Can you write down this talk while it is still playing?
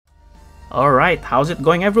Alright, how's it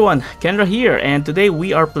going everyone? Kenra here, and today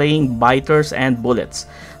we are playing Biters and Bullets.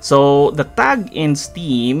 So the tag in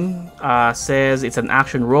Steam says it's an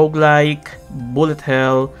action roguelike, bullet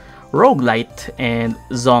hell, roguelite, and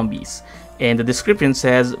zombies. And the description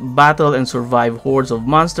says battle and survive hordes of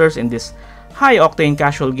monsters in this high-octane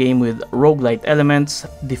casual game with roguelite elements,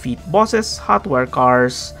 defeat bosses, hotwire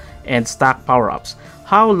cars, and stack power-ups.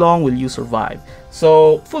 How long will you survive?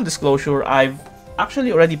 So full disclosure, I've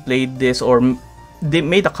actually already played this, or they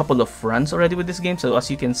made a couple of runs already with this game. So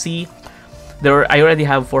as you can see, I already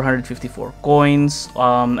have 454 coins.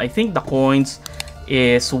 I think the coins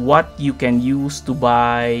is what you can use to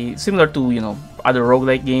buy, similar to other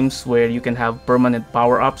roguelike games where you can have permanent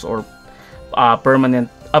power-ups or permanent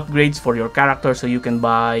upgrades for your character, so you can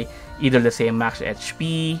buy either the same max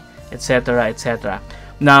HP, etc, etc.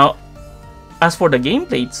 Now as for the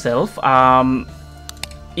gameplay itself,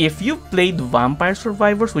 if you've played Vampire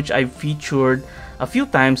Survivors, which I've featured a few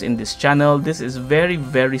times in this channel, this is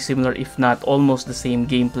very similar, if not almost the same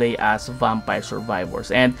gameplay as Vampire Survivors.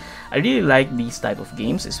 And I really like these type of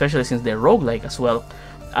games, especially since they're roguelike as well.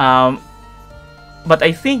 But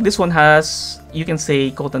I think this one has, you can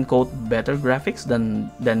say, quote-unquote, better graphics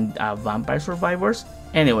than Vampire Survivors.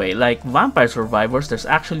 Anyway, like Vampire Survivors, there's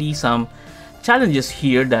actually some challenges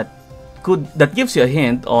here that gives you a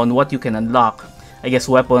hint on what you can unlock. I guess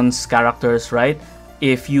weapons, characters, right?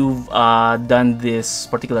 If you've done this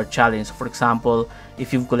particular challenge. For example,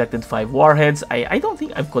 if you've collected 5 warheads, I don't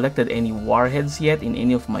think I've collected any warheads yet in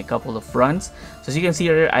any of my couple of runs. So as you can see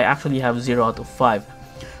here, I actually have 0 out of 5.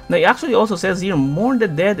 Now it actually also says here, mourn the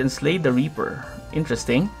dead and slay the reaper.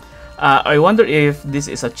 Interesting. I wonder if this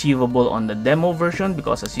is achievable on the demo version,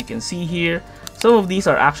 because as you can see here, some of these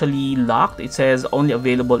are actually locked. It says only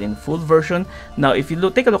available in full version. Now if you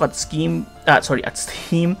take a look at Steam, this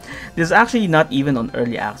is actually not even on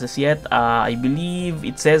early access yet. I believe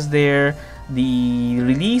it says there the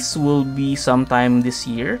release will be sometime this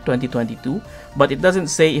year, 2022, but it doesn't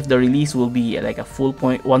say if the release will be like a full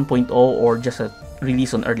 1.0 or just a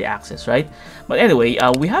release on early access, right? But anyway,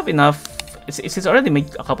 we have enough. It's already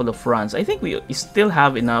made a couple of runs. I think we still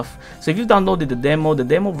have enough. So if you downloaded the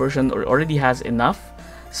demo version already has enough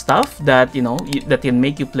stuff that that can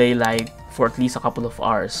make you play like for at least a couple of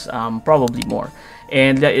hours, probably more.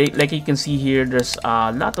 And like you can see here, there's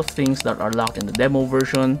a lot of things that are locked in the demo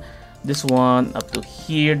version. This one up to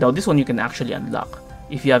here. Now this one you can actually unlock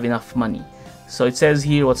if you have enough money. So it says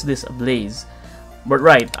here, what's this? A blaze. But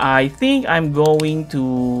right, I think I'm going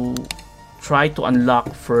to try to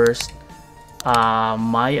unlock first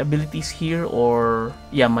my abilities here, or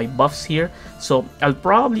yeah, my buffs here. So I'll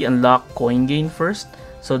probably unlock coin gain first,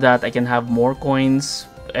 so that I can have more coins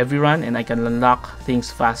every run and I can unlock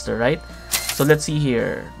things faster, right? So let's see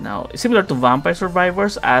here. Now similar to Vampire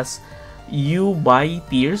Survivors, as you buy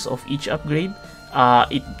tiers of each upgrade,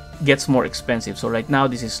 it gets more expensive. So right now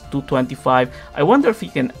this is 225. I wonder if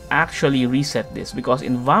you can actually reset this, because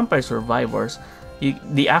in Vampire Survivors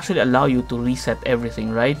they actually allow you to reset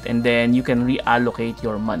everything, right? And then you can reallocate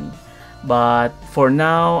your money. But for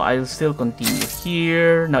now, I'll still continue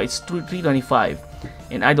here. Now it's 325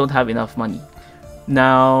 and I don't have enough money.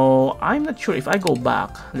 Now I'm not sure if I go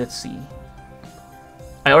back. Let's see.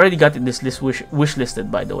 I already got this list wish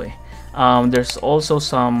listed, by the way. There's also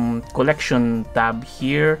some collection tab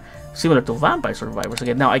here, similar to Vampire Survivors.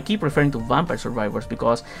 Again, now I keep referring to Vampire Survivors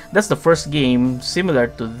because that's the first game similar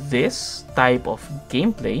to this type of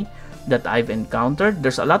gameplay that I've encountered.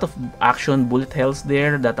 There's a lot of action bullet hells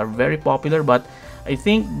there that are very popular, but I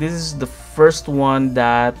think this is the first one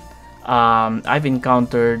that I've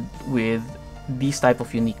encountered with these type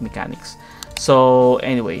of unique mechanics. So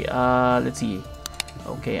anyway, let's see.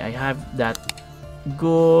 Okay, I have that.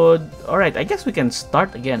 Good. Alright, I guess we can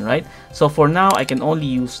start again, right? So for now, I can only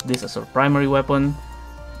use this as our primary weapon,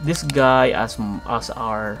 this guy as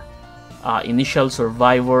our initial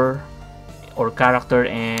survivor or character,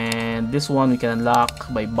 and this one we can unlock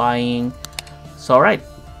by buying. So alright,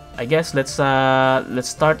 I guess let's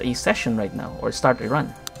start a session right now, or start a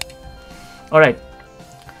run. Alright,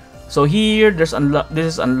 so here this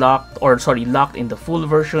is unlocked, or sorry, locked in the full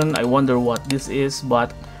version. I wonder what this is,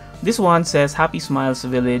 but this one says Happy Smiles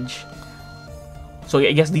Village. So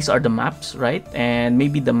I guess these are the maps, right? And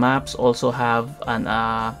maybe the maps also have an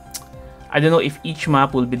I don't know if each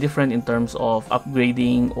map will be different in terms of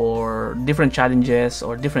upgrading or different challenges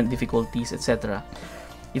or different difficulties, etc.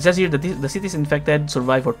 It says here that the cities infected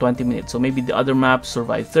survive for 20 minutes. So maybe the other maps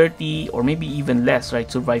survive 30 or maybe even less, right?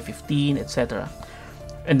 Survive 15, etc.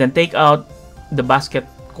 And then take out the basket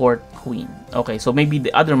court queen. Okay, so maybe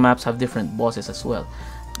the other maps have different bosses as well.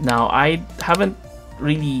 Now I haven't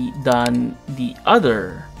really done the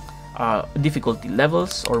other difficulty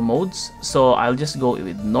levels or modes, so I'll just go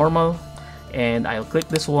with normal, and I'll click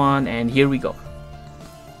this one, and here we go.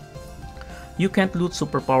 You can't loot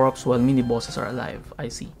super power-ups while mini bosses are alive. I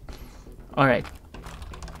see. Alright.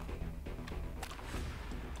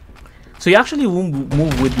 So you actually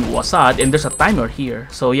move with the Wasad, and there's a timer here.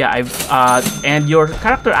 So yeah, and your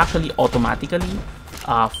character actually automatically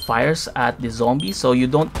fires at the zombies, so you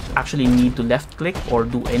don't actually need to left click or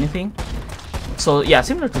do anything. So yeah,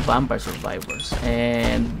 similar to Vampire Survivors.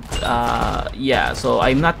 And yeah, so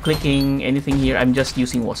I'm not clicking anything here. I'm just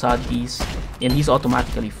using Wasad keys, and he's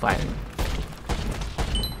automatically firing.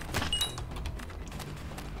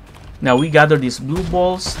 Now we gather these blue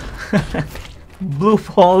balls. Blue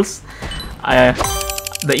balls.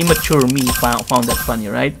 The immature me found that funny,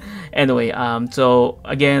 right? Anyway, so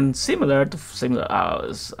again, similar to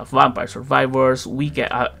Vampire Survivors, we can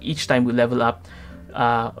each time we level up,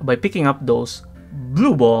 by picking up those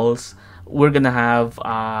blue balls, we're gonna have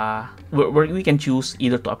we can choose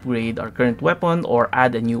either to upgrade our current weapon or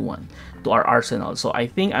add a new one to our arsenal. So I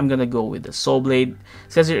think I'm gonna go with the soul blade.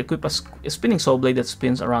 It says here, equip a spinning soul blade that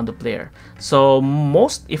spins around the player. So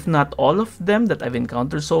most, if not all of them that I've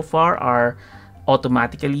encountered so far are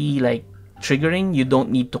automatically like triggering. You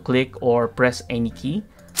don't need to click or press any key,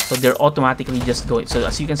 so they're automatically just going. So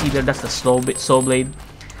as you can see there, that's the soul blade.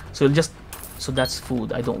 So that's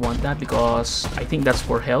food. I don't want that because I think that's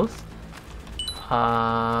for health.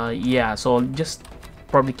 Yeah, so just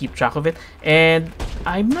probably keep track of it. And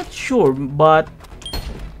I'm not sure, but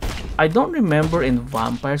I don't remember in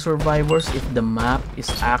Vampire Survivors if the map is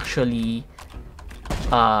actually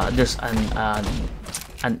there's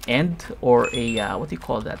an end or a what do you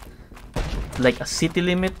call that, like a city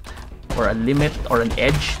limit or a limit or an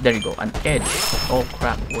edge. There you go, an edge. Oh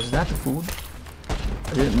crap, was that food?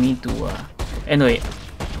 I didn't mean to anyway,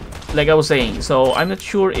 like I was saying, so I'm not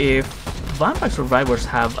sure if Vampire Survivors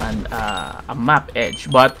have a map edge,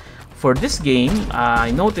 but for this game, I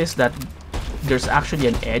noticed that there's actually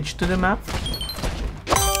an edge to the map.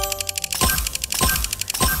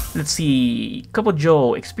 Let's see, Capo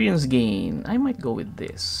Joe, experience gain. I might go with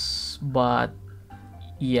this, but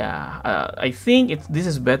yeah, I think this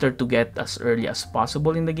is better to get as early as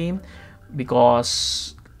possible in the game,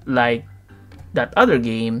 because like that other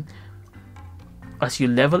game, as you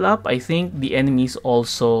level up, I think the enemies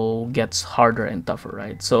also gets harder and tougher,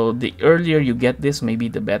 right? So the earlier you get this, maybe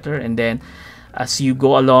the better. And then as you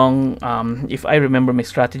go along, if I remember my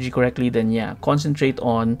strategy correctly, then yeah, concentrate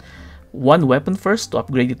on one weapon first to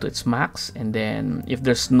upgrade it to its max, and then if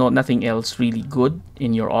there's nothing else really good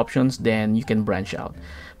in your options, then you can branch out.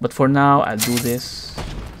 But for now, I'll do this.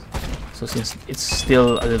 So since it's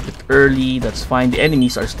still a little bit early, that's fine. The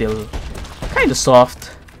enemies are still kind of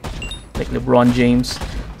soft, like LeBron James.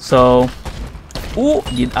 So, ooh,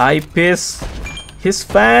 did I piss his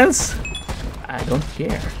fans? I don't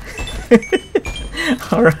care.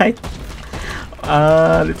 Alright.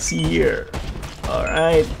 Let's see here.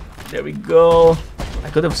 Alright, there we go. I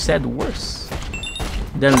could have said worse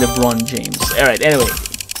than LeBron James. Alright, anyway.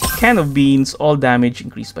 Can of beans, all damage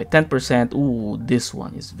increased by 10%. Ooh, this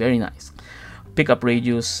one is very nice. Pickup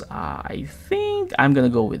radius, I think I'm gonna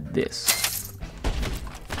go with this.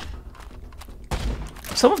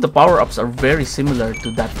 Some of the power-ups are very similar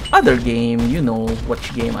to that other game. You know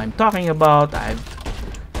which game I'm talking about. I've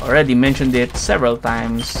already mentioned it several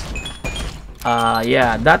times.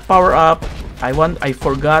 Yeah, that power-up, I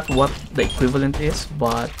forgot what the equivalent is,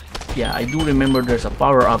 but yeah, I do remember there's a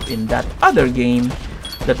power-up in that other game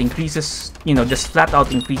that increases, you know, just flat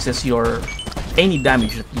out increases your any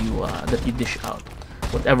damage that you dish out,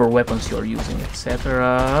 whatever weapons you're using, etc.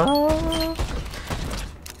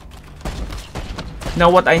 Now,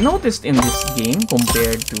 what I noticed in this game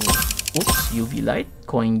compared to, oops, UV light,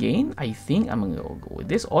 coin gain, I think I'm gonna go with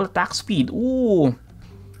this. All attack speed. Ooh,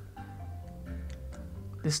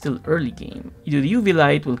 this is still early game. The UV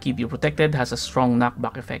light will keep you protected, has a strong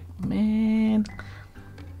knockback effect. Man,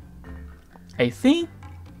 I think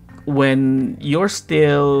when you're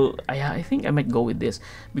still, I think I might go with this,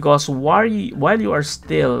 because while you are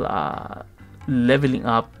still leveling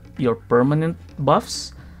up your permanent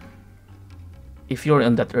buffs, if you're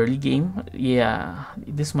in that early game, yeah,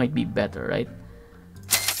 this might be better, right?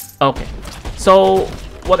 Okay, so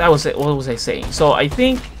what was I saying? So I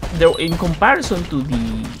think there, in comparison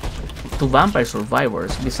to Vampire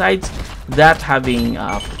Survivors, besides that having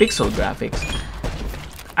pixel graphics,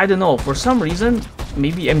 I don't know, for some reason,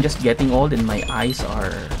 maybe I'm just getting old and my eyes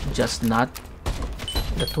are just not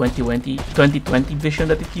the 2020 vision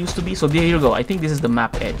that it used to be. So there you go. I think this is the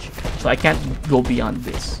map edge, so I can't go beyond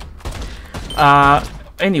this.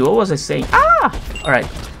 Anyway, what was I saying? Ah! Alright.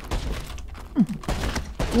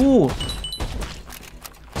 Ooh.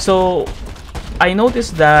 So, I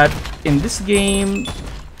noticed that in this game,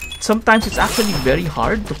 sometimes it's actually very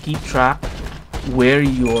hard to keep track where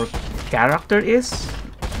your character is.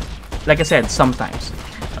 Like I said, sometimes.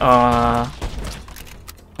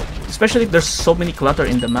 Especially if there's so many clutter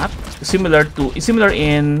in the map. Similar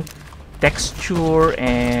in texture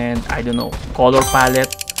and, I don't know, color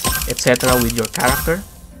palette, etc. with your character.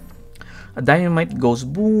 A dynamite goes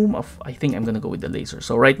boom. I think I'm gonna go with the laser.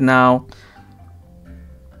 So right now,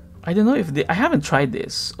 I don't know if I haven't tried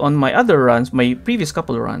this on my other runs, my previous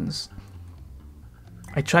couple of runs.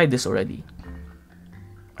 I tried this already.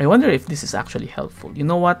 I wonder if this is actually helpful. You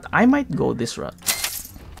know what? I might go this route.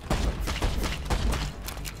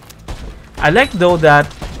 I like though that,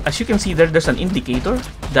 as you can see there's an indicator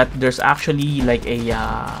that there's actually like a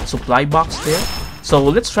supply box there. So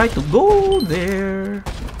let's try to go there.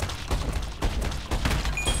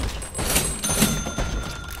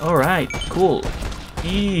 Alright, cool.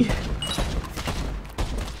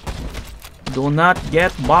 Do not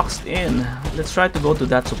get boxed in. Let's try to go to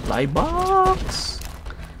that supply box.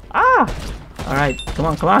 Ah! Alright, come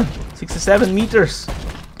on, come on. 67 meters.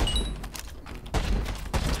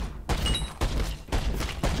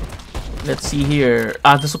 Let's see here.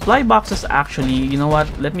 The supply box is actually, you know what?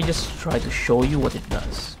 Let me just try to show you what it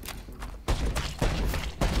does.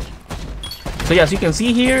 So yeah, as you can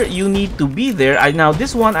see here, you need to be there. Now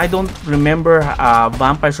this one, I don't remember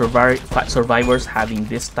Vampire Survivors having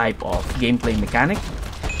this type of gameplay mechanic,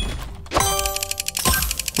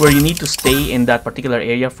 where you need to stay in that particular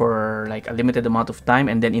area for like a limited amount of time,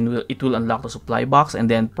 and then it will unlock the supply box and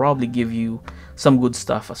then probably give you some good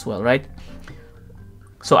stuff as well, right?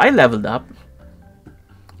 So I leveled up.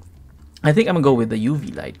 I think I'm gonna go with the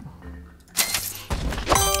UV light.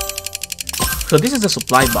 So this is the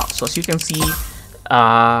supply box. So as you can see,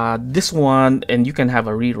 this one, and you can have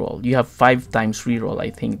a reroll. You have 5 times reroll, I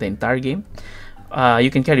think, the entire game. You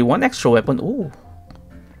can carry 1 extra weapon. Ooh.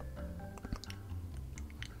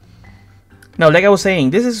 Now, like I was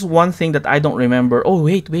saying, this is one thing that I don't remember. Oh,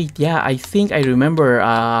 wait. Yeah, I think I remember.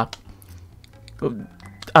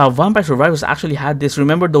 Vampire Survivors actually had this.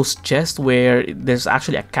 Remember those chests where there's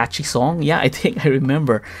actually a catchy song? Yeah, I think I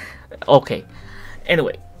remember. Okay.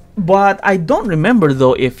 Anyway. But I don't remember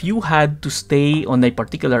though if you had to stay on a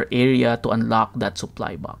particular area to unlock that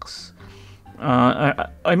supply box.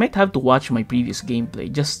 I might have to watch my previous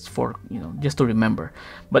gameplay just for, just to remember.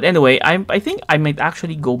 But anyway, I think I might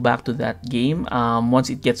actually go back to that game once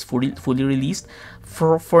it gets fully released.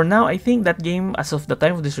 For now, I think that game, as of the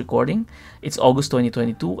time of this recording, it's August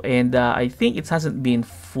 2022, and I think it hasn't been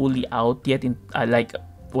fully out yet.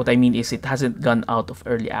 What I mean is it hasn't gone out of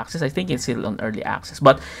early access. I think it's still on early access.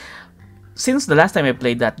 But since the last time I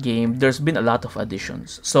played that game, there's been a lot of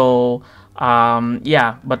additions. So,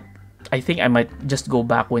 yeah, but I think I might just go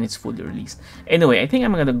back when it's fully released. Anyway, I think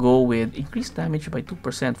I'm gonna go with increased damage by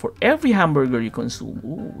 2% for every hamburger you consume.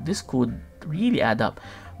 Ooh, this could really add up.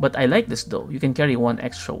 But I like this though. You can carry 1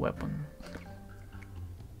 extra weapon.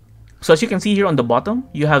 So as you can see here on the bottom,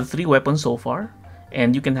 you have 3 weapons so far.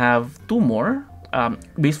 And you can have 2 more.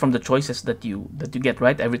 Based from the choices that you get,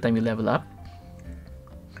 right, every time you level up.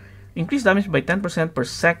 Increase damage by 10% per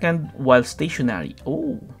second while stationary.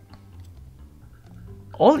 Oh,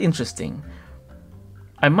 all interesting.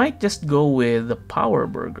 I might just go with the power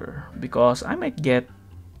burger because I might get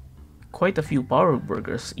quite a few power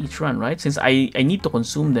burgers each run, right, since I need to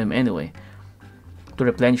consume them anyway to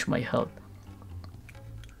replenish my health.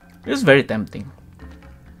 It's very tempting.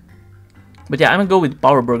 But yeah, I'm gonna go with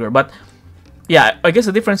power burger. But yeah, I guess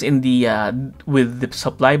the difference in the with the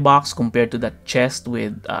supply box compared to that chest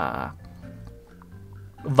with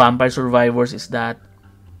Vampire Survivors is that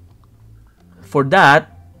for that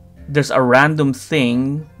there's a random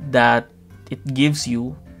thing that it gives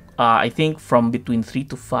you. I think from between 3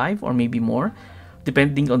 to 5 or maybe more,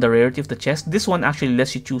 depending on the rarity of the chest. This one actually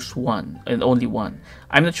lets you choose 1 and only 1.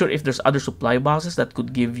 I'm not sure if there's other supply boxes that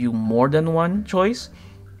could give you more than 1 choice.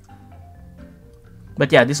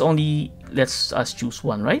 But yeah, this only lets us choose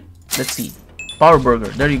 1, right? Let's see. Power burger.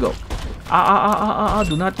 There you go.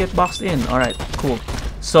 Do not get boxed in. Alright, cool.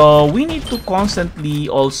 So we need to constantly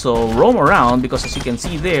also roam around because as you can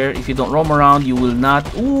see there, if you don't roam around, you will not...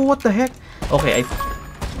 Ooh, what the heck? Okay,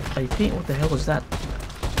 I think... What the hell was that?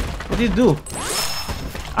 What did it do?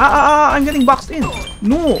 I'm getting boxed in.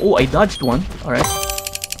 No! Oh, I dodged one. Alright.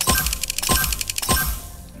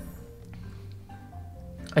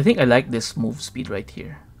 I think I like this move speed right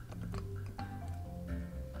here.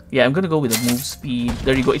 Yeah, I'm gonna go with the move speed.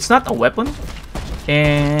 There you go. It's not a weapon.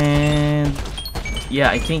 And yeah,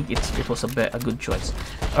 I think it was a good choice.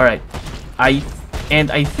 All right, I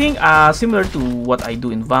think similar to what I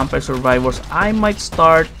do in Vampire Survivors, I might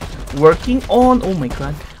start working on, oh my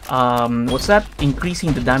god, what's that?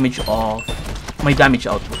 Increasing the damage of my damage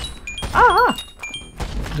output.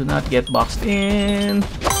 Do not get boxed in.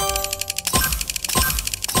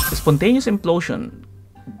 Spontaneous implosion.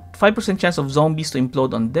 5% chance of zombies to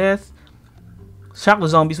implode on death. Shock the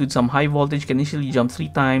zombies with some high voltage, can initially jump 3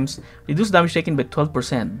 times. Reduce damage taken by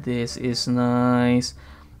 12%. This is nice.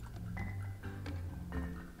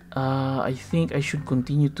 I think I should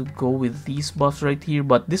continue to go with these buffs right here,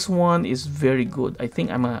 but this one is very good. I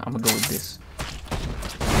think I'm gonna go with this.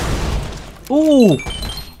 Ooh!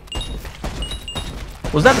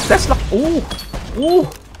 Was that a Tesla? Ooh! Ooh!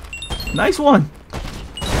 Nice one!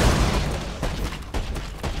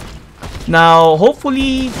 Now,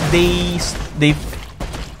 hopefully, they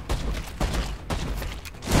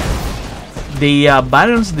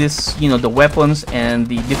balance this, you know, the weapons and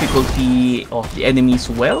the difficulty of the enemies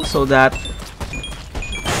well, so that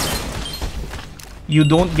you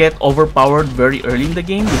don't get overpowered very early in the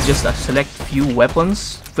game with just a select few weapon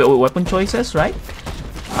choices, right?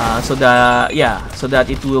 So that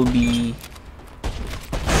it will be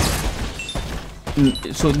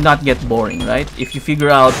should not get boring, right? If you figure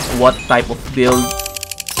out what type of build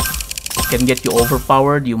can get you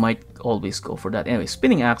overpowered, you might always go for that. Anyway,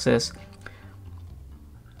 spinning axes.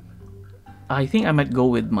 I think I might go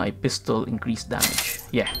with my pistol increased damage.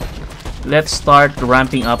 Yeah. Let's start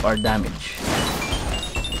ramping up our damage.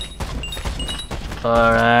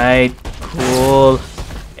 Alright, cool.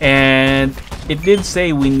 And it did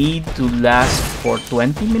say we need to last for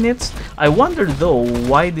 20 minutes. I wonder though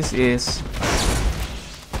why this is.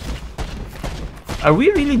 Are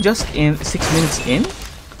we really just in 6 minutes in?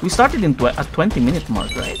 We started in a 20-minute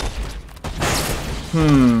mark, right?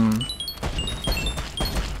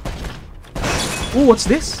 Ooh, what's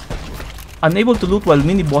this? Unable to loot while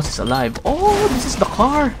mini-boss is alive. Oh, this is the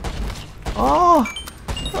car. Oh,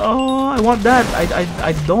 I want that.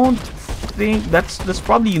 I don't think that's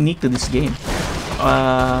probably unique to this game.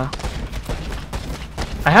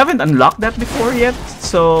 I haven't unlocked that before yet,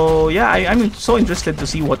 so yeah, I'm so interested to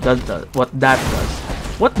see what that does.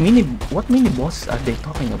 What mini boss are they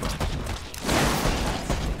talking about?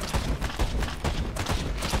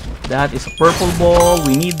 That is a purple ball.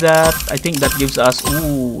 We need that. I think that gives us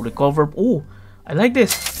recover. Ooh, I like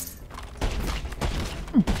this.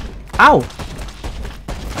 Ow!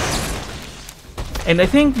 And I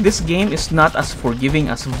think this game is not as forgiving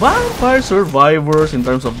as Vampire Survivors in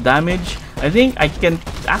terms of damage. I think I can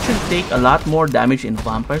actually take a lot more damage in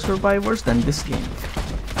Vampire Survivors than this game.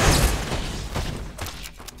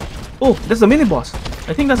 Oh, that's the mini boss.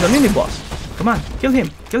 I think that's the mini boss. Come on, kill him,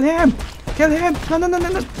 kill him, kill him. No.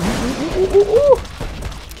 Ooh.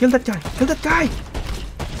 Kill that guy, kill that guy.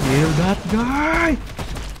 Kill that guy.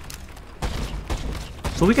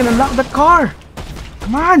 So we can unlock that car.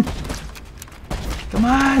 Come on. Come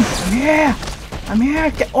on, I'm here. I'm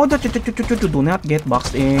here. Oh, do not get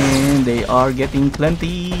boxed in. They are getting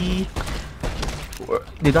plenty.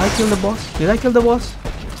 Did I kill the boss? Did I kill the boss?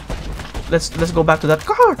 Let's go back to that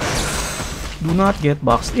car. Do not get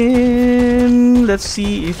boxed in. Let's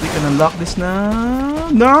see if we can unlock this now.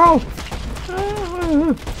 No.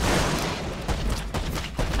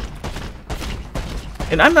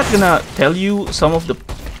 And I'm not gonna tell you some of the.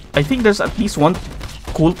 I think there's at least one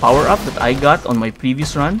cool power up that I got on my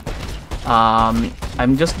previous run.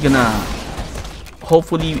 I'm just gonna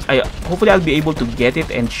hopefully I'll be able to get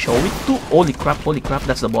it and show it to. Holy crap,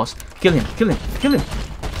 that's the boss. Kill him.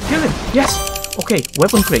 Yes. Okay,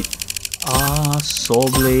 weapon crate. Soul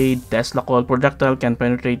blade, Tesla coil, projectile can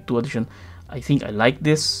penetrate 2 addition. I think I like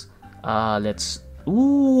this.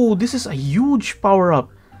 Ooh, this is a huge power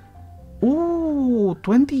up. Ooh,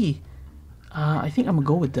 20. I think I'm gonna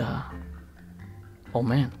go with the. Oh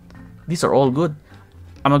man, these are all good.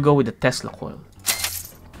 I'm gonna go with the Tesla coil.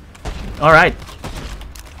 Alright.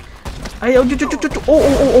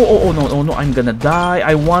 Oh no, I'm gonna die.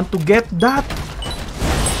 I want to get that.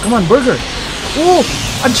 Come on, burger. Oh,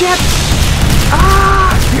 a jet.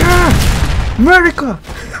 Yeah, America.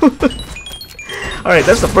 Alright,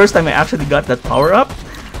 that's the first time I actually got that power up.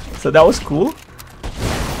 So that was cool.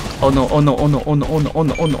 Oh no.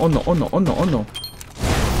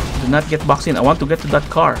 Do not get boxed in. I want to get to that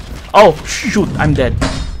car. Oh, shoot. I'm dead.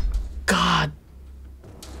 God.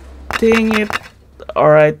 Dang it.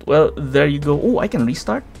 Alright, well, there you go. Oh, I can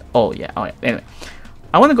restart? Oh, yeah. Alright, anyway.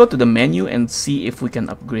 I want to go to the menu and see if we can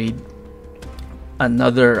upgrade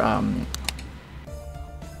another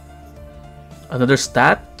Another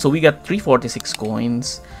stat. So we got 346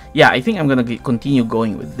 coins. Yeah, I think I'm gonna continue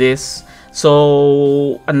going with this.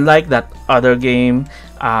 So unlike that other game,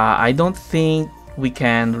 I don't think we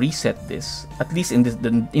can reset this. At least in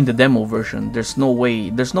the demo version, there's no way.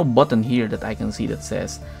 There's no button here that I can see that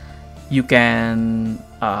says you can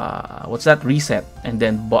what's that, reset and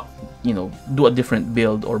then do a different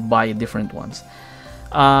build or buy different ones.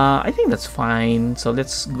 I think that's fine. So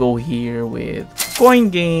let's go here with coin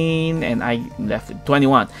gain, and I left with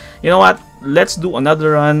 21. You know what? Let's do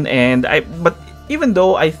another run. But even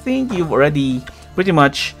though I think you've already pretty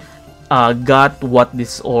much got what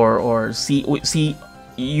this or see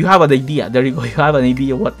you have an idea. There you go. You have an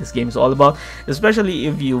idea what this game is all about, especially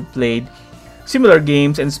if you played similar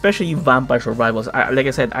games, and especially Vampire Survivors. Like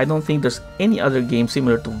I said, I don't think there's any other game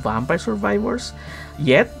similar to Vampire Survivors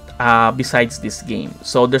yet, besides this game.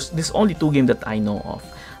 So there's only two games that I know of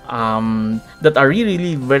that are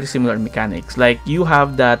really very similar mechanics. Like you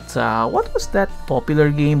have that what was that popular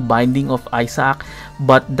game, Binding of Isaac,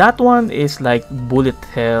 but that one is like bullet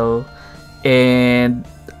hell, and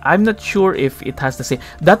I'm not sure if it has the same.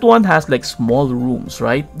 That one has like small rooms,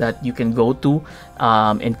 right, that you can go to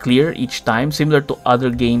and clear each time, similar to other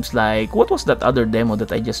games like, what was that other demo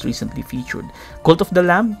that I just recently featured? Cult of the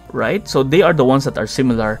Lamb, right? So they are the ones that are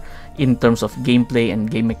similar in terms of gameplay and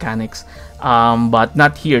game mechanics, but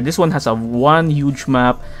not here. This one has one huge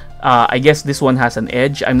map. I guess this one has an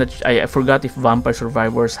edge. I forgot if Vampire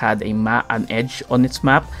Survivors had an edge on its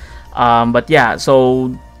map, but yeah,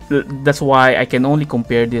 so that's why I can only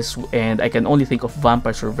compare this, and I can only think of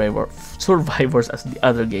Vampire Survivors as the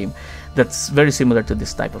other game that's very similar to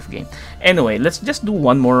this type of game. Anyway, let's just do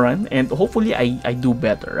one more run, and hopefully I do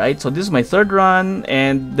better, right? So this is my third run,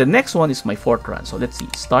 and the next one is my fourth run. So let's see,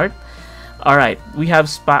 start. All right, we have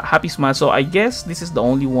Happy Smile. So I guess this is the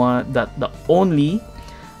only one, the only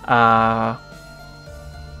map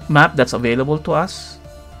that's available to us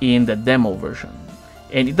in the demo version,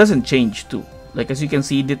 and it doesn't change too. Like, as you can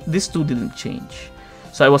see, this two didn't change.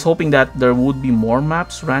 So I was hoping that there would be more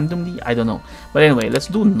maps randomly. I don't know. But anyway, let's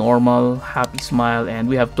do normal, Happy Smile, and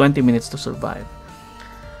we have 20 minutes to survive.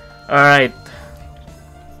 Alright.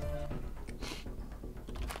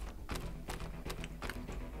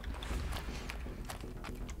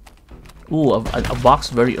 Ooh, a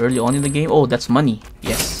box very early on in the game. Oh, that's money.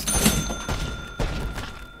 Yes.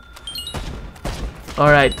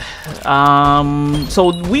 Alright,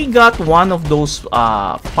 so we got one of those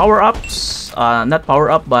power-ups, not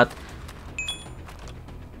power-up, but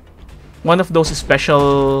one of those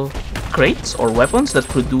special crates or weapons that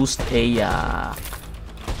produced a,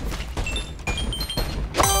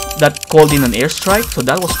 that called in an airstrike, so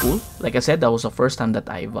that was cool. Like I said, that was the first time that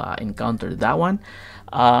I've encountered that one.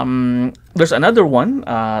 There's another one,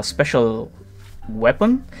 special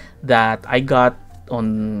weapon that I got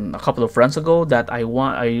on a couple of runs ago that I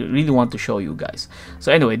really want to show you guys.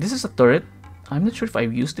 So anyway, this is a turret. I'm not sure if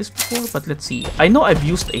I've used this before, but let's see. I know I've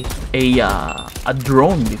used a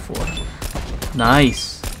drone before.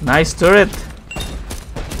 Nice turret.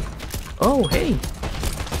 Oh hey,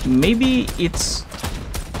 maybe it's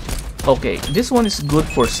okay. This one is good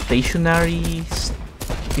for stationary,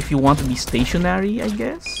 if you want to be stationary, I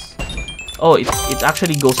guess. Oh, it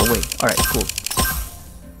actually goes away. All right, cool.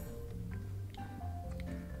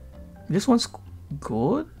 This one's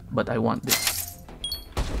good, but I want this.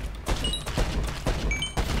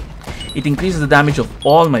 It increases the damage of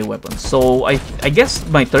all my weapons. So I guess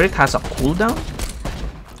my turret has a cooldown.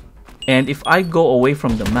 And if I go away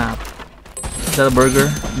from the map... Is that a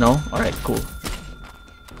burger? No? Alright, cool.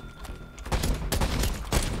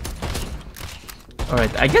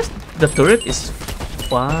 Alright, I guess the turret is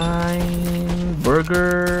fine.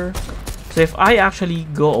 Burger. So if I actually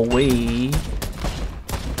go away...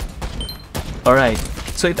 Alright,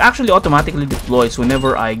 so it actually automatically deploys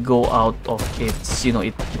whenever I go out of its,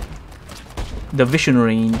 the vision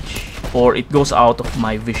range, or it goes out of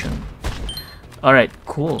my vision. Alright,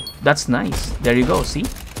 cool. That's nice. There you go, see?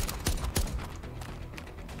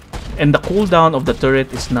 And the cooldown of the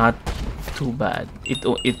turret is not too bad. It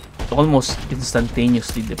almost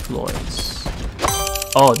instantaneously deploys.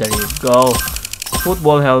 Oh, there you go.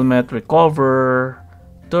 Football helmet, recover,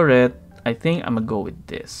 turret. I think I'm gonna go with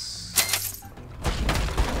this.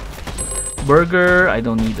 Burger, I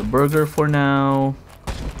don't need a burger for now.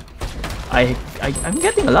 I'm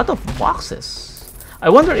getting a lot of boxes. I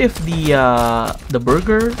wonder if the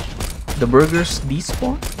burgers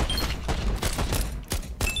despawn.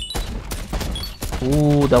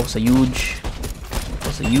 Ooh, that was a huge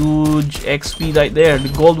XP right there. The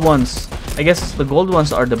gold ones. I guess the gold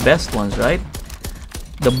ones are the best ones, right?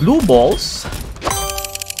 The blue balls.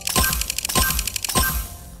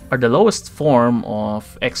 are the lowest form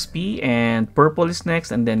of XP, and purple is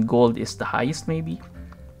next, and then gold is the highest maybe.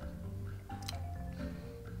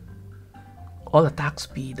 All attack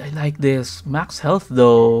speed, I like this. Max health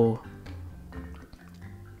though.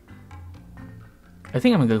 I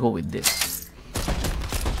think I'm gonna go with this.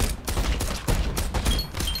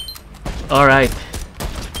 Alright,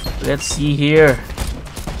 let's see here.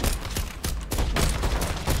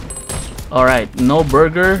 Alright, no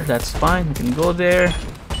burger, that's fine, we can go there.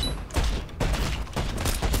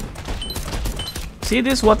 See,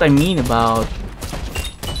 this is what I mean about,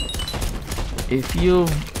 if you've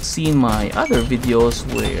seen my other videos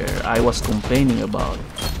where I was complaining about,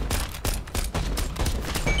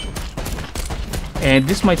 and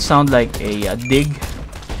this might sound like a dig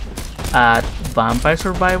at Vampire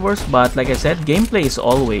Survivors, but like I said, gameplay is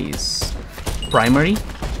always primary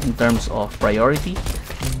in terms of priority.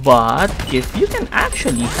 But if you can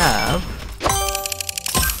actually have,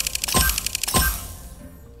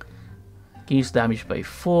 can use damage by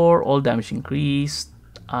 4, all damage increased,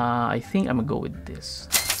 I think I'm gonna go with this.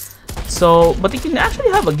 So, but you can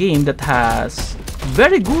actually have a game that has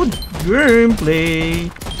very good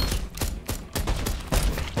gameplay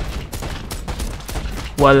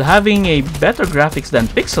while having a better graphics than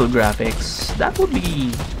pixel graphics. That would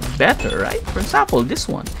be better, right? For example, this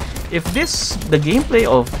one. If the gameplay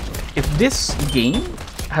of, if this game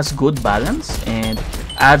has good balance and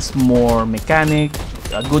adds more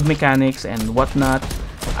good mechanics and whatnot,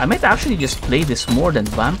 I might actually just play this more than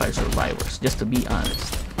Vampire Survivors, just to be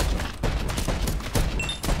honest.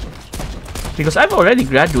 Because I've already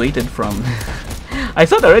graduated from I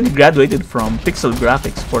thought I already graduated from pixel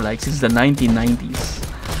graphics for like since the 1990s.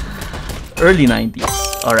 Early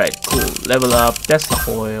 90s. Alright, cool. Level up, Tesla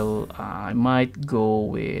coil. I might go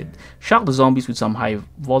with shock the zombies with some high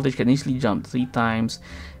voltage, can easily jump 3 times.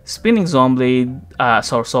 Spinning zombie blade,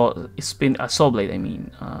 saw blade I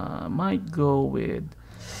mean. Might go with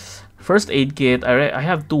first aid kit. I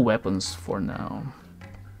have 2 weapons for now.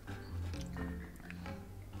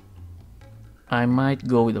 I might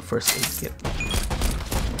go with the first aid kit.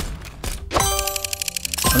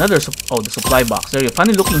 Another, the supply box. There you go.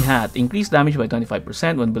 Funny looking hat. Increase damage by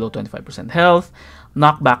 25% when below 25% health.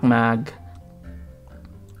 Knockback mag.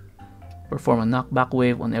 Perform a knockback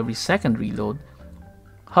wave on every second reload.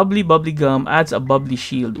 Hubbly bubbly gum adds a bubbly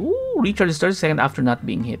shield. Ooh, recharges 30 seconds after not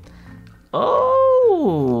being hit.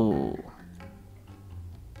 Oh,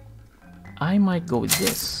 I might go with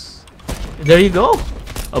this. There you go.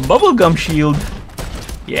 A bubblegum shield.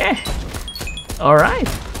 Yeah. Alright.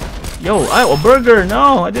 Yo, a burger.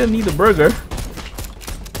 No, I didn't need a burger.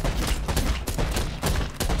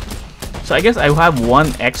 So I guess I have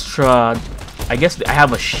one extra. I guess I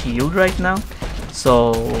have a shield right now.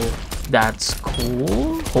 So that's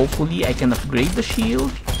cool. Hopefully I can upgrade the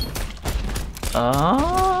shield.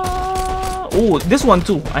 Oh, this one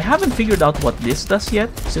too. I haven't figured out what this does yet.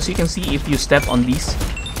 So as you can see, if you step on these,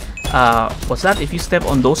 what's that? If you step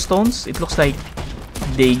on those stones, it looks like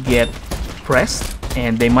they get pressed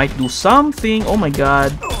and they might do something. Oh my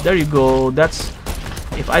god, there you go. That's,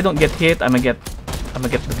 if I don't get hit, I'm gonna get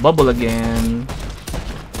the bubble again.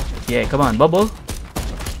 Yeah, come on, bubble.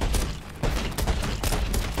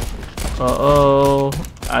 Uh-oh,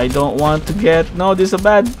 I don't want to get, no, this is a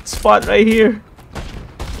bad spot right here.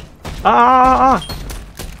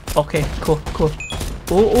 Okay, cool.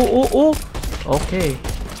 Oh. Okay.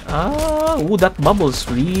 Ooh, that bubble's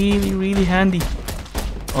really handy.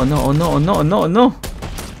 Oh no.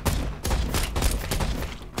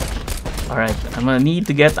 Alright, I'm gonna need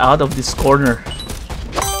to get out of this corner.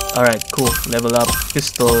 Alright, cool. Level up,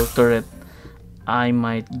 pistol, turret. I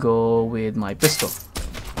might go with my pistol.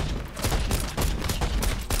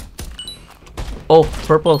 Oh,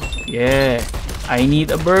 purple. Yeah. I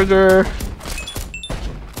need a burger.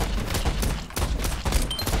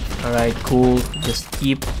 Alright, cool. Just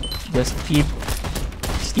keep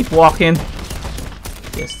walking.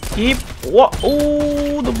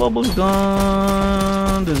 Oh, the bubble's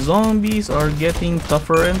gone. The zombies are getting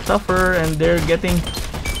tougher and tougher, and they're getting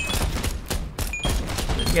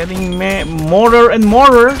more and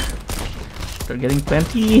more. They're getting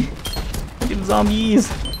plenty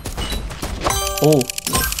zombies. Oh,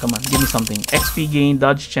 come on, give me something. XP gain,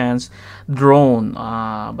 dodge chance, drone,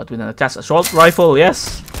 but with an attached assault rifle.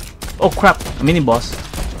 Yes. Oh crap, a mini boss.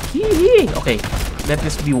 Okay, let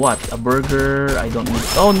this be what? A burger. I don't need.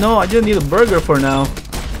 Oh no, I didn't need a burger for now.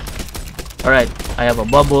 Alright, I have a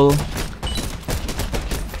bubble.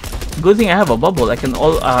 Good thing I have a bubble. I can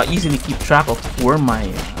easily keep track of where my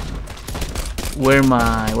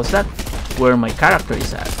character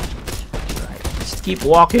is at. Alright, just keep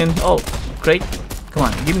walking. Oh, great. Come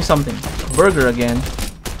on, give me something. Burger again.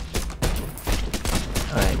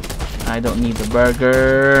 Alright. I don't need the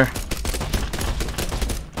burger.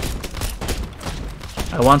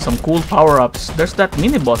 I want some cool power-ups. There's that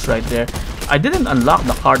mini-boss right there. I didn't unlock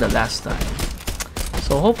the car the last time.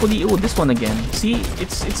 So hopefully, oh, this one again. See,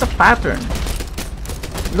 it's a pattern.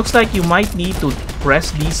 Looks like you might need to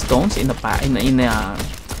press these stones in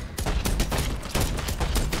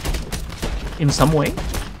some way.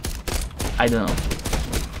 I don't know.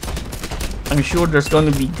 I'm sure there's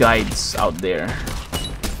going to be guides out there,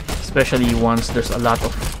 especially once there's a lot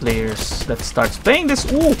of players that starts playing this.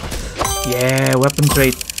 Ooh, yeah, weapon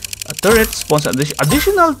crate. A turret spawns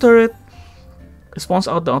additional turret. Spawns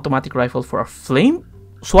out the automatic rifle for a flame.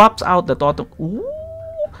 Swaps out the auto. Ooh.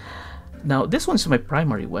 Now this one's my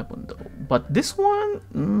primary weapon though, but this one,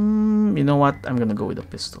 you know what? I'm gonna go with a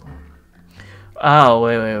pistol. Oh,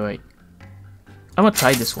 wait. I'm gonna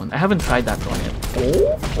try this one. I haven't tried that one yet.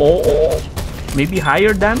 Oh. Maybe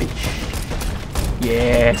higher damage?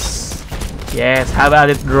 Yes. Have at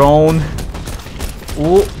it, drone.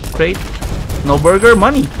 Ooh, crate. No burger,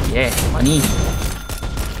 money. Yeah, money.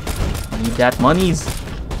 Need that monies.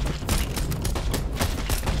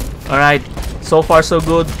 Alright, so far so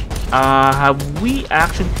good. Have we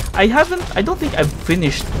actually... I don't think I've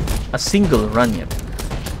finished a single run yet.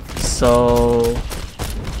 So...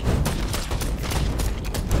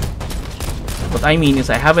 what I mean is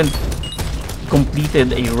I haven't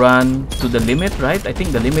completed a run to the limit, right? I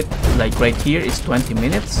think the limit, like right here, is 20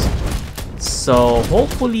 minutes. So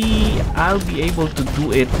hopefully I'll be able to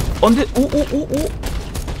do it on the... Ooh.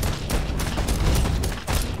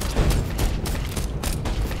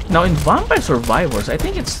 Now in Vampire Survivors, I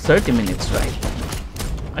think it's 30 minutes, right?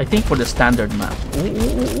 I think for the standard map.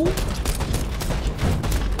 Ooh.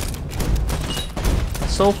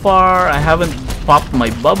 So far, I haven't popped my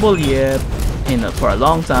bubble yet for a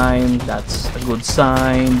long time. That's a good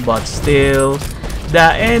sign, but still,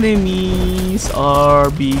 the enemies are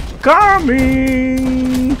becoming.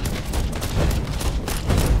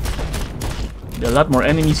 There are a lot more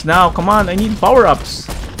enemies now. Come on, I need power-ups.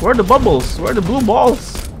 Where are the bubbles? Where are the blue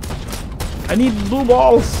balls? I need blue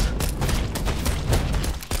balls.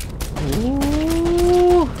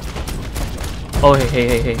 Ooh. Oh,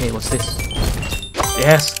 hey, what's this?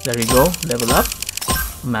 Yes, there you go. Level up.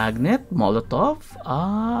 Magnet, Molotov.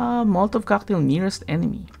 Molotov cocktail nearest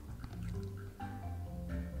enemy.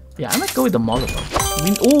 Yeah, I might go with the Molotov.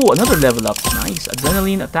 Oh, another level up. Nice.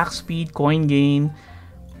 Adrenaline, attack speed, coin gain.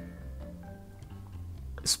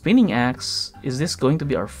 Spinning axe. Is this going to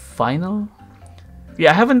be our final?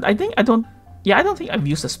 Yeah, I don't think I've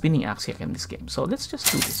used a spinning axe yet in this game. So let's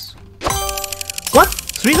just do this. What?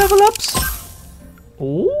 3 level ups?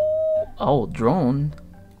 Oh, drone.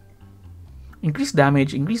 Increase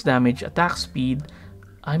damage, attack speed.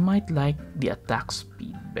 I might like the attack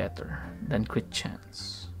speed better than crit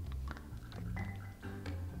chance.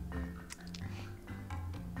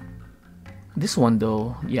 This one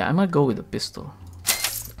though, yeah, I might go with a pistol.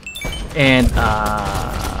 And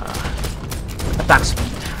attack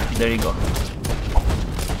speed. There you go.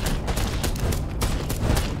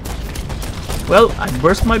 Well, I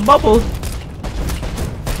burst my bubble.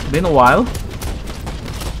 Been a while.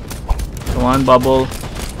 Come on, bubble.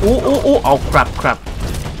 Oh, crap.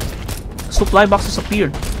 Supply boxes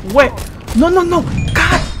appeared. Wait. No.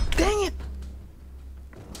 God dang it.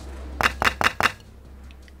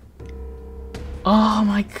 Oh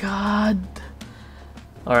my god.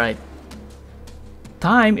 Alright.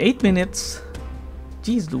 Time, 8 minutes.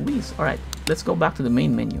 Jeez Louise. Alright, let's go back to the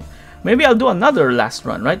main menu. Maybe I'll do another last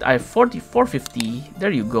run, right? I have 450. There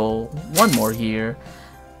you go. One more here.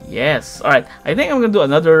 Yes. Alright, I think I'm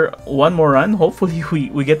gonna do one more run. Hopefully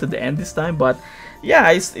we get to the end this time. But yeah,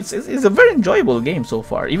 it's a very enjoyable game so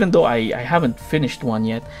far, even though I haven't finished one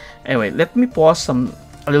yet. Anyway, let me pause a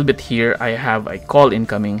little bit here. I have a call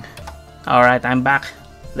incoming. Alright, I'm back.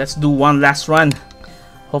 Let's do one last run.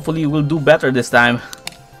 Hopefully we'll do better this time.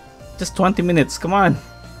 Just 20 minutes, come on.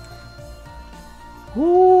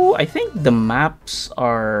 Ooh, I think the maps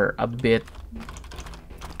are a bit...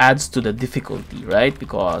 adds to the difficulty, right?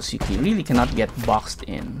 Because you really cannot get boxed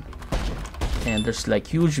in. And there's like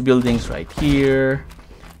huge buildings right here.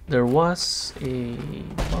 There was a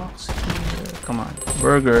box here. Come on,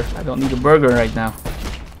 burger. I don't need a burger right now.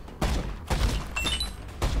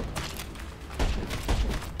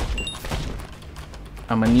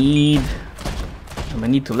 I'm gonna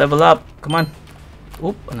need to level up. Come on.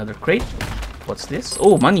 Oop, another crate. What's this?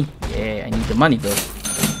 Oh, money. Yeah, I need the money though.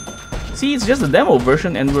 See, it's just a demo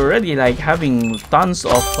version and we're already like having tons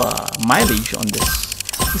of mileage on this.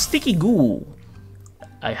 The sticky goo.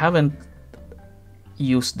 I haven't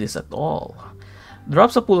use this at all.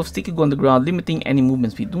 Drops a pool of sticky goo on the ground, limiting any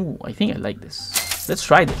movement speed. Ooh, I think I like this. Let's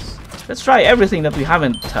try this. Let's try everything that we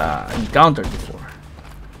haven't encountered before.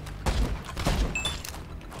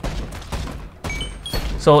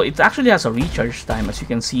 So it actually has a recharge time, as you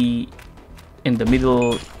can see in the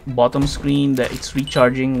middle bottom screen, that it's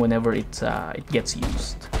recharging whenever it gets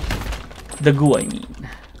used. The goo, I mean.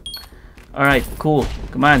 All right, cool.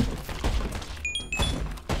 Come on.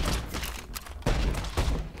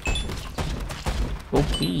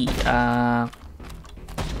 Okay.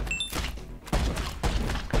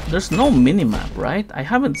 There's no minimap, right? I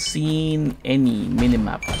haven't seen any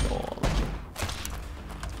minimap at all.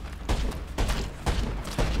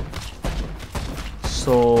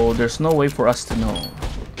 So there's no way for us to know,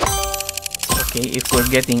 okay, if we're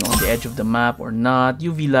getting on the edge of the map or not.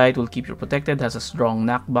 UV light will keep you protected, has a strong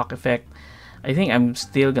knockback effect. I think I'm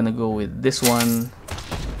still gonna go with this one.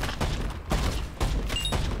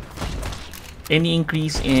 Any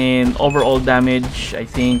increase in overall damage, I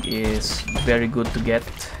think, is very good to get.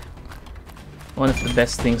 One of the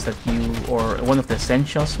best things that you, or one of the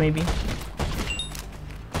essentials maybe.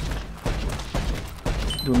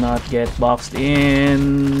 Do not get boxed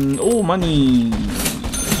in. Oh, money!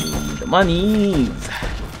 The monies!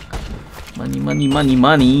 Money, money, money,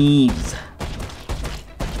 monies!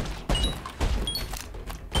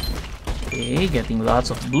 Okay, getting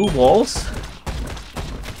lots of blue balls.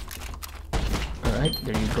 Alright,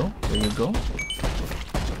 there you go. There you go.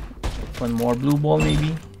 One more blue ball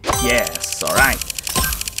maybe. Yes, alright.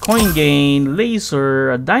 Coin gain,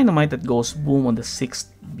 laser, a dynamite that goes boom on the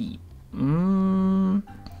 6th beat.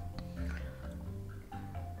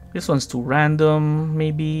 This one's too random,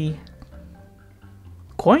 maybe.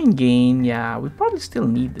 Coin gain, yeah, we probably still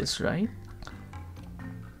need this, right?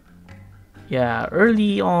 Yeah,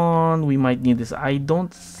 early on we might need this. I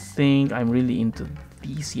don't think I'm really into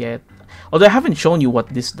these yet. Although I haven't shown you what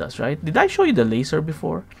this does, right? Did I show you the laser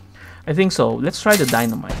before? I think so. Let's try the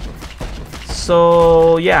dynamite.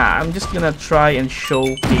 So yeah, I'm just gonna try and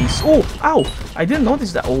showcase. Oh, ow! I didn't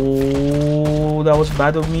notice that. Oh, that was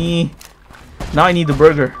bad of me. Now I need the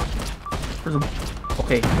burger.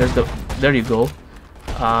 Okay, there's the. There you go.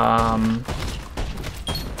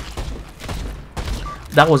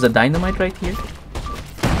 That was the dynamite right here.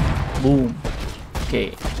 Boom.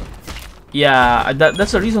 Okay. Yeah,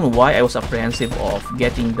 that's the reason why I was apprehensive of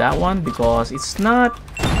getting that one, because it's not.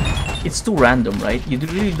 It's too random, right? You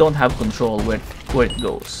really don't have control where it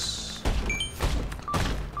goes.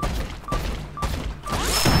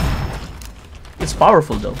 It's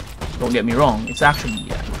powerful though. Don't get me wrong. It's actually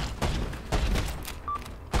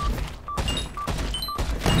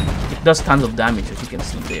it does tons of damage, as you can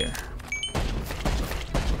see there.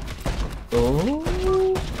 Oh.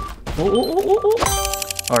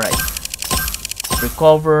 All right.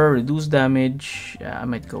 Recover, reduce damage. Yeah, I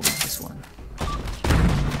might go with this one.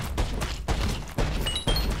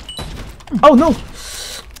 Oh no!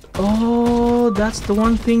 Oh, that's the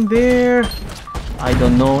one thing there. I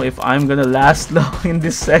don't know if I'm gonna last long in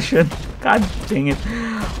this session. God dang it.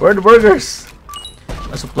 Where are the burgers?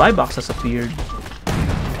 A supply box has appeared.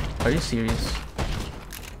 Are you serious?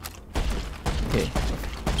 Okay.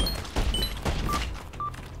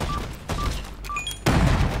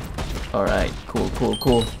 Alright,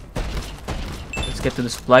 cool. Let's get to the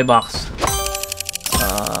supply box.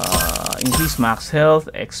 Increase max health,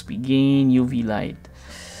 XP gain, UV light.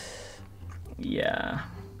 Yeah.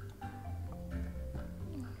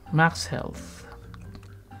 Max health.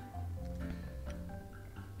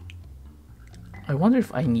 I wonder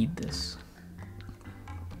if I need this.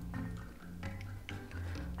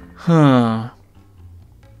 Huh.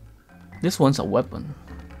 This one's a weapon.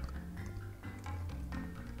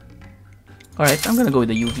 Alright, I'm gonna go with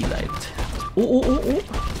the UV light. Oh.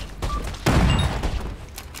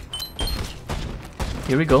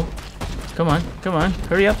 Here we go. Come on.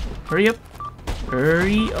 Hurry up. Hurry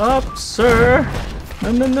up, sir.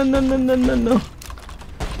 No.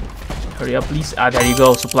 Hurry up, please. Ah, there you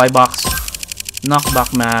go. Supply box.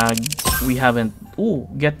 Knockback mag. We haven't. Ooh,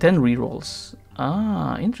 get 10 rerolls.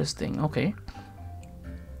 Ah, interesting. Okay.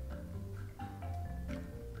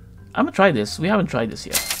 I'm gonna try this. We haven't tried this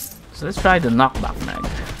yet. So let's try the knockback mag.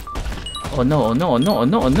 Oh no.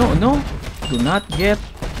 Do not get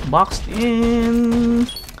boxed in.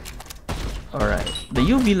 Alright. The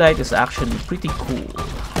UV light is actually pretty cool.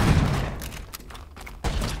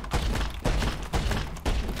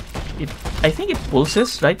 I think it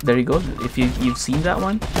pulses, right? There you go. If you've seen that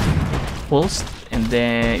one. Pulsed, and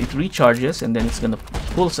then it recharges, and then it's gonna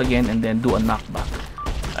pulse again and then do a knockback.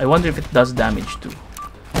 I wonder if it does damage too.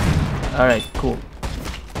 Alright, cool.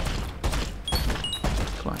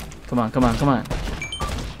 Come on, come on, come on.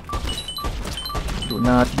 Do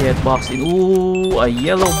not get boxed in. Ooh, a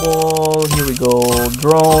yellow ball. Here we go.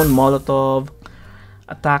 Drone, Molotov,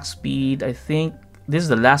 attack speed. I think this is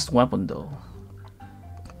the last weapon though.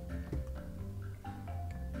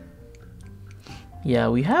 Yeah,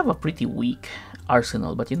 we have a pretty weak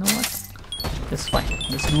arsenal, but you know what? That's fine.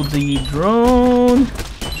 Let's do the drone.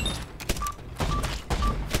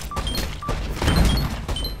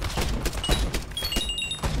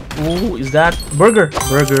 Ooh, is that burger?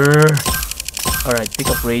 Burger. Alright, pick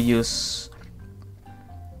up radius.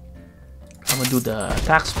 I'm gonna do the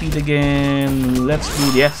attack speed again. Let's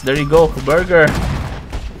do, yes, there you go, burger.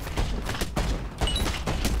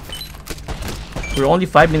 We're only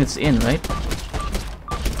 5 minutes in, right?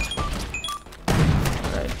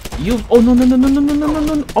 Alright, you. Oh, no, no, no, no, no, no, no,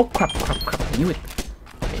 no, no. Oh, crap, crap, crap. I knew it.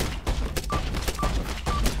 Okay.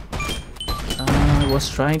 I was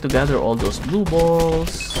trying to gather all those blue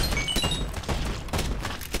balls.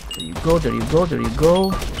 There you go, there you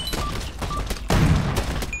go.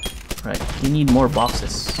 Right, we need more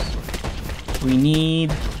boxes. We're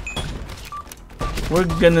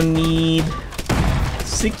gonna need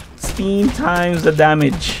 16 times the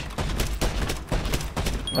damage.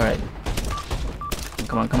 Alright.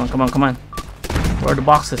 Come on, come on, come on, come on. Where are the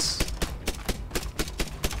boxes?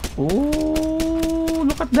 Ooh,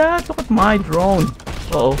 look at that. Look at my drone.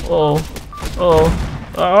 Uh oh, oh, oh,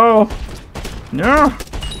 oh. No.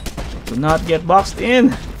 Do not get boxed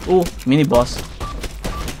in. Ooh, mini boss.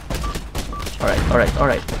 Alright, alright,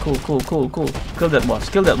 alright. Cool, cool, cool, cool. Kill that boss,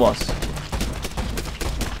 kill that boss.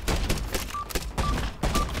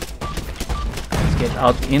 Let's get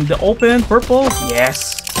out in the open. Purple,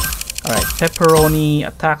 yes. Alright, pepperoni,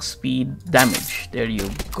 attack speed, damage. There you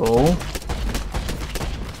go.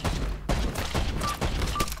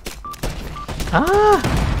 Ah!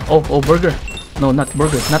 Oh, oh, burger. No, not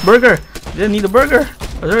burger, not burger. Didn't need a burger.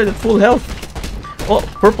 I was already at full health. Oh,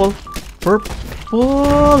 purple.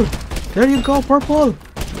 Purple. There you go, purple.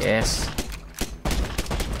 Yes.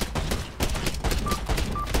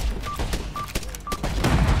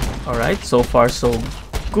 Alright, so far so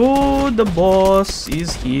good. The boss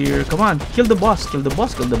is here. Come on, kill the boss. Kill the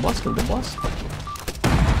boss, kill the boss, kill the boss.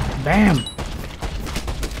 Bam.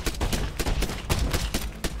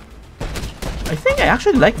 I think I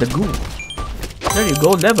actually like the goo. There you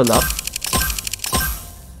go, level up.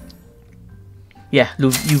 Yeah,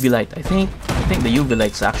 UV light. I think the UV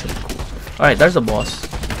light's actually cool. Alright, there's the boss.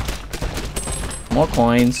 More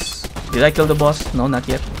coins. Did I kill the boss? No, not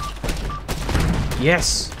yet.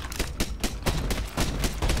 Yes.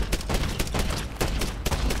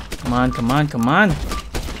 Come on, come on, come on.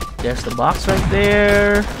 There's the box right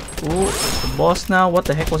there. Ooh, the boss now. What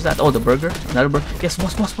the heck was that? Oh, the burger. Another burger. Yes,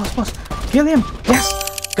 boss, boss, boss, boss. Kill him. Yes.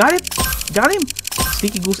 Got it. Got him.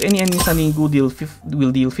 Sticky goose, any enemy standing goo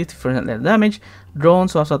will deal 50% less damage. Drone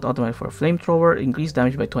swaps out automatic for a flamethrower, increase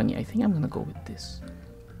damage by 20. I think I'm gonna go with this.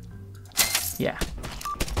 Yeah.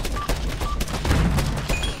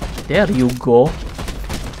 There you go.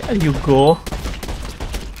 There you go.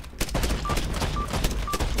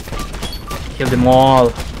 Kill them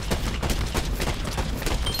all.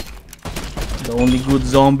 The only good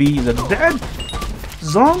zombie is a dead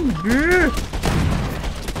zombie.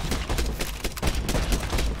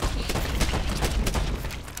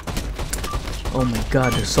 Oh my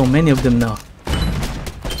god, there's so many of them now.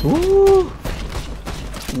 Ooh.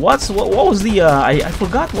 What was the I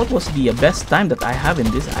forgot what was the best time that I had in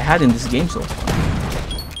this game so far.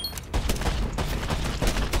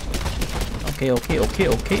 Okay, okay, okay,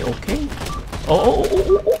 okay, okay. Oh,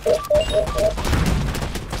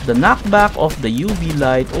 the knockback of the UV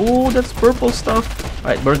light. Oh, that's purple stuff.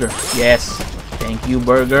 Alright, burger. Yes. Thank you,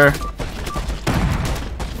 burger.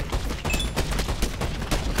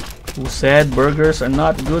 Who said burgers are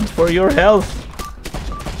not good for your health?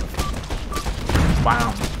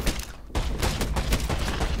 Wow.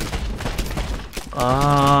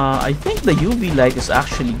 I think the UV light is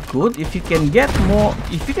actually good if you can get more,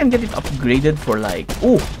 if you can get it upgraded for like,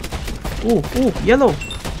 ooh, yellow.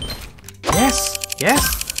 Yes, yes.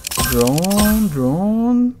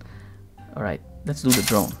 Drone. All right, let's do the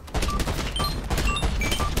drone.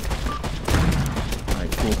 All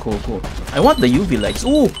right, cool. I want the UV lights.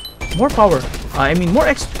 Ooh, more power. I mean, more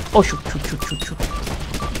X. Oh, shoot.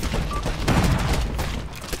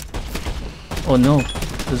 Oh no,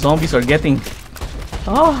 the zombies are getting.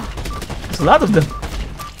 Oh, there's a lot of them.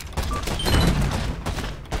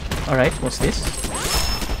 Alright, what's this?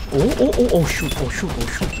 Oh, shoot.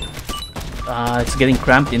 It's getting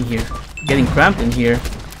cramped in here. Getting cramped in here.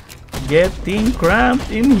 There's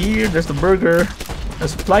the burger. The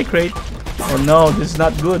supply crate. Oh no, this is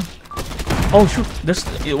not good. Oh shoot,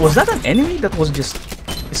 was that an enemy that was just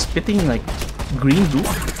spitting like green goo?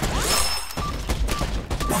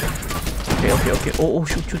 Okay. Oh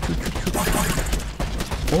shoot.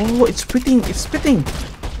 Oh, it's spitting.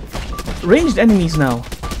 Ranged enemies now.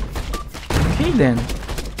 Okay then.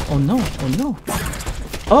 Oh no.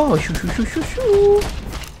 Oh shoot.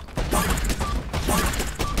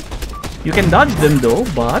 You can dodge them though,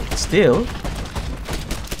 but still.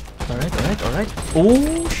 Alright.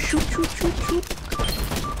 Oh shoot.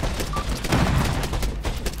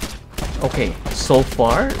 Okay, so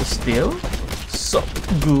far still so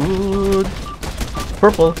good.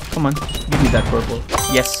 Purple, come on, give me that purple.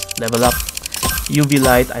 Yes, level up. UV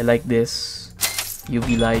light, I like this.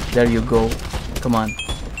 UV light, there you go. Come on,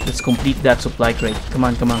 let's complete that supply crate. Come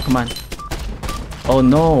on. Oh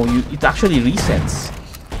no, it actually resets.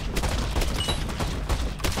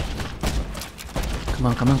 Come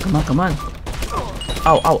on.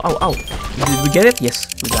 Ow. Did we get it? Yes,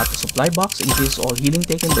 we got the supply box. Increases all healing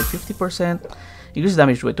taken by 50%. Increase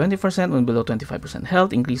damage by 20% when below 25%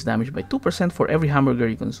 health. Increase damage by 2% for every hamburger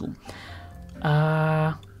you consume.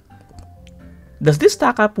 Does this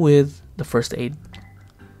stack up with the first aid?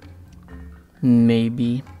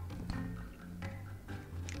 Maybe.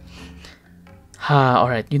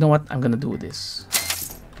 Alright, you know what? I'm gonna do this.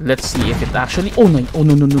 Let's see if it actually... Oh no. Oh,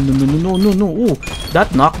 that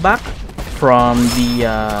knockback from the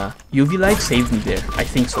UV light saved me there. I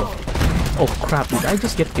think so. Oh crap, did I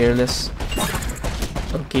just get careless?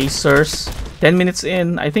 Okay, sirs. 10 minutes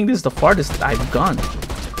in. I think this is the farthest I've gone.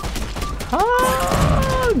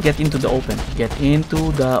 Get into the open.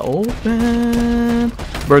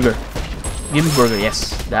 Burger. Give me burger.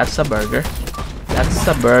 Yes, that's a burger.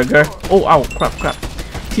 Oh, ow, crap.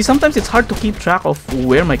 See, sometimes it's hard to keep track of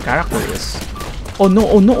where my character is. Oh no.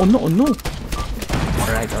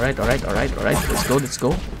 Alright. Let's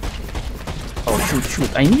go. Oh, shoot.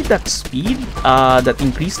 I need that speed, that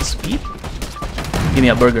increased speed. Give me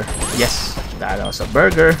a burger. Yes, that was a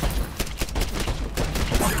burger.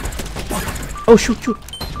 Oh, shoot.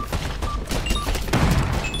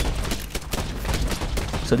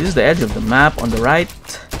 So this is the edge of the map on the right.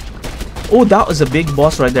 Oh, that was a big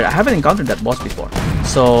boss right there. I haven't encountered that boss before.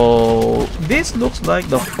 So this looks like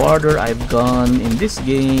the farther I've gone in this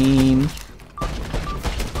game.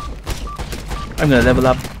 I'm gonna level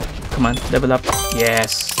up. Come on, level up.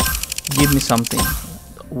 Yes. Give me something.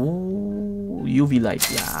 Ooh, UV light.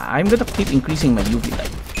 Yeah, I'm gonna keep increasing my UV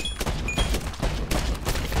light.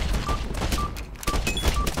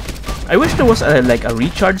 I wish there was like a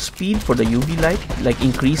recharge speed for the UV light, like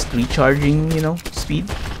increased recharging, speed.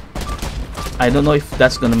 I don't know if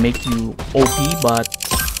that's gonna make you OP, but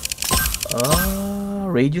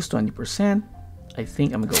radius 20%. I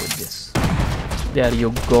think I'm gonna go with this. There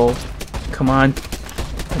you go. Come on,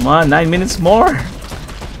 9 minutes more.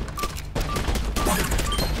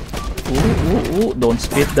 Ooh, don't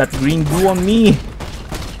spit that green goo on me.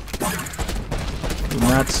 Do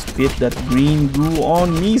not spit that green goo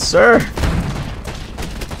on me, sir.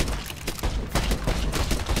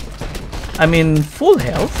 I'm in full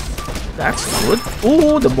health. That's good.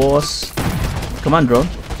 Ooh, the boss. Come on, drone.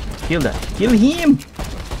 Kill that. Kill him.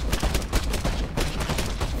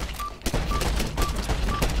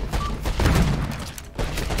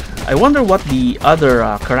 I wonder what the other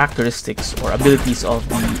characteristics or abilities of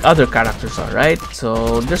the other characters are, right?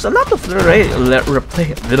 So there's a lot of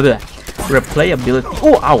replayability.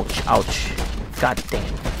 Oh, ouch. God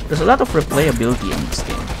damn. There's a lot of replayability in this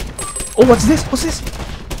game. Oh, what's this?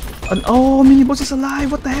 Oh, mini boss is alive.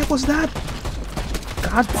 What the heck was that?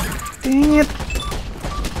 God dang it.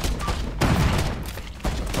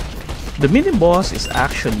 The mini boss is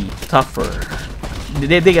actually tougher.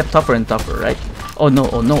 They get tougher and tougher, right? Oh no.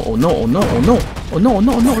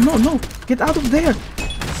 Get out of there.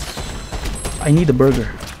 I need a burger.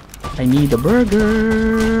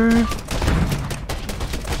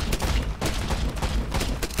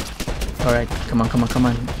 Alright, come on.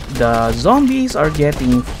 The zombies are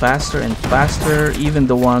getting faster and faster, even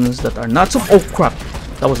the ones that are not so... Oh crap!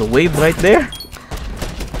 That was a wave right there.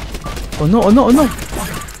 Oh no.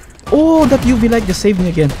 Oh, that UV light just saved me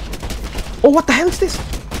again. Oh, what the hell is this?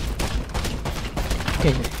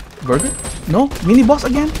 Okay, burger? No? Mini boss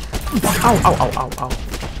again? Ow.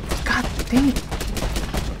 God dang it.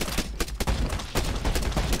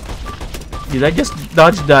 Did I just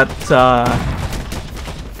dodge that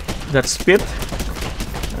spit?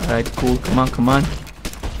 Alright, cool. Come on.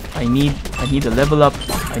 I need a level up.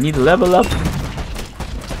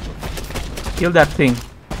 Kill that thing.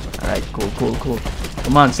 Alright, cool.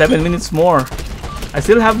 Come on, 7 minutes more. I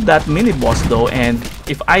still have that mini boss though, and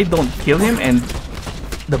if I don't kill him and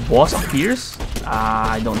the boss appears,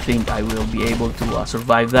 I don't think I will be able to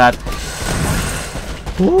survive that.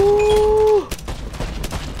 Ooh.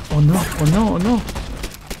 Oh no, oh no, oh no.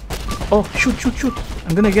 Oh, shoot, shoot, shoot.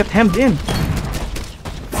 I'm gonna get hemmed in.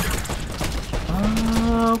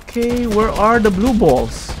 Okay, where are the blue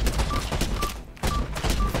balls?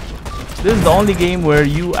 This is the only game where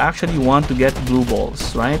you actually want to get blue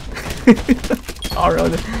balls, right?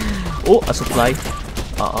 Alright. Oh, a supply.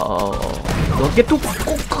 Don't get too...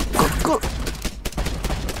 Go.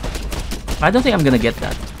 I don't think I'm gonna get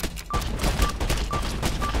that.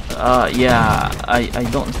 Yeah, I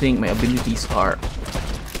don't think my abilities are...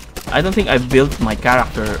 I don't think I built my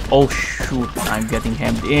character. Oh shoot, I'm getting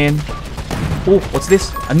hemmed in. Oh, what's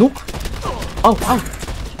this? A nuke? Oh, ow.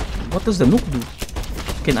 What does the nuke do?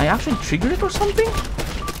 Can I actually trigger it or something?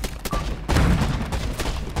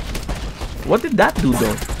 What did that do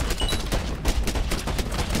though?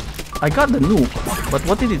 I got the nuke, but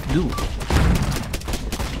what did it do?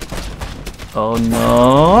 Oh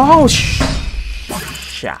no!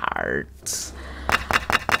 Shards.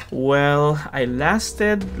 Well, I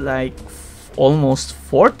lasted like almost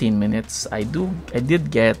 14 minutes. I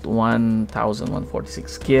did get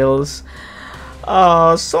 1,146 kills.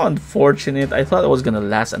 So unfortunate. I thought it was gonna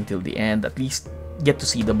last until the end, at least get to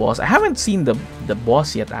see the boss. I haven't seen the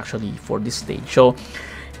boss yet actually for this stage. So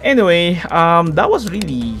anyway, that was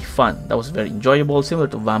really fun. That was very enjoyable, similar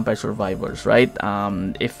to Vampire Survivors, right?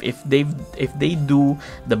 If they do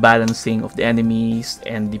the balancing of the enemies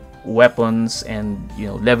and the weapons and, you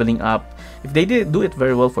know, leveling up, if they did do it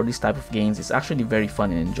very well for this type of games, it's actually very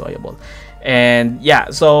fun and enjoyable. And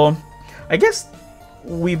yeah, so I guess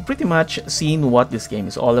we've pretty much seen what this game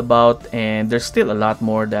is all about, and there's still a lot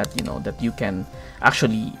more that, you know, that you can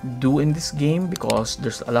actually do in this game, because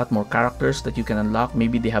there's a lot more characters that you can unlock.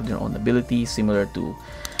 Maybe they have their own abilities similar to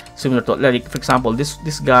like, for example,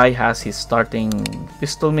 this guy has his starting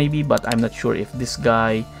pistol maybe, but I'm not sure if this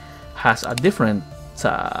guy has a different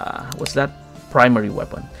what's that, primary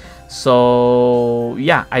weapon. So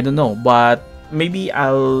yeah, I don't know, but maybe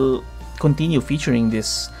I'll continue featuring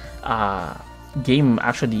this game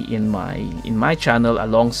actually in my channel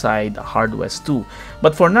alongside Hard West 2.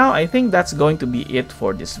 But for now, I think that's going to be it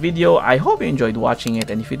for this video. I hope you enjoyed watching it,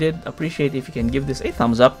 and if you did, appreciate if you can give this a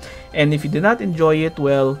thumbs up, and if you did not enjoy it,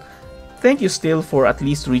 well, thank you still for at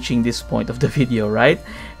least reaching this point of the video, right?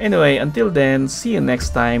 Anyway, until then, see you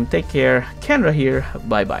next time. Take care. Kenra here.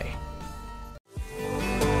 Bye bye.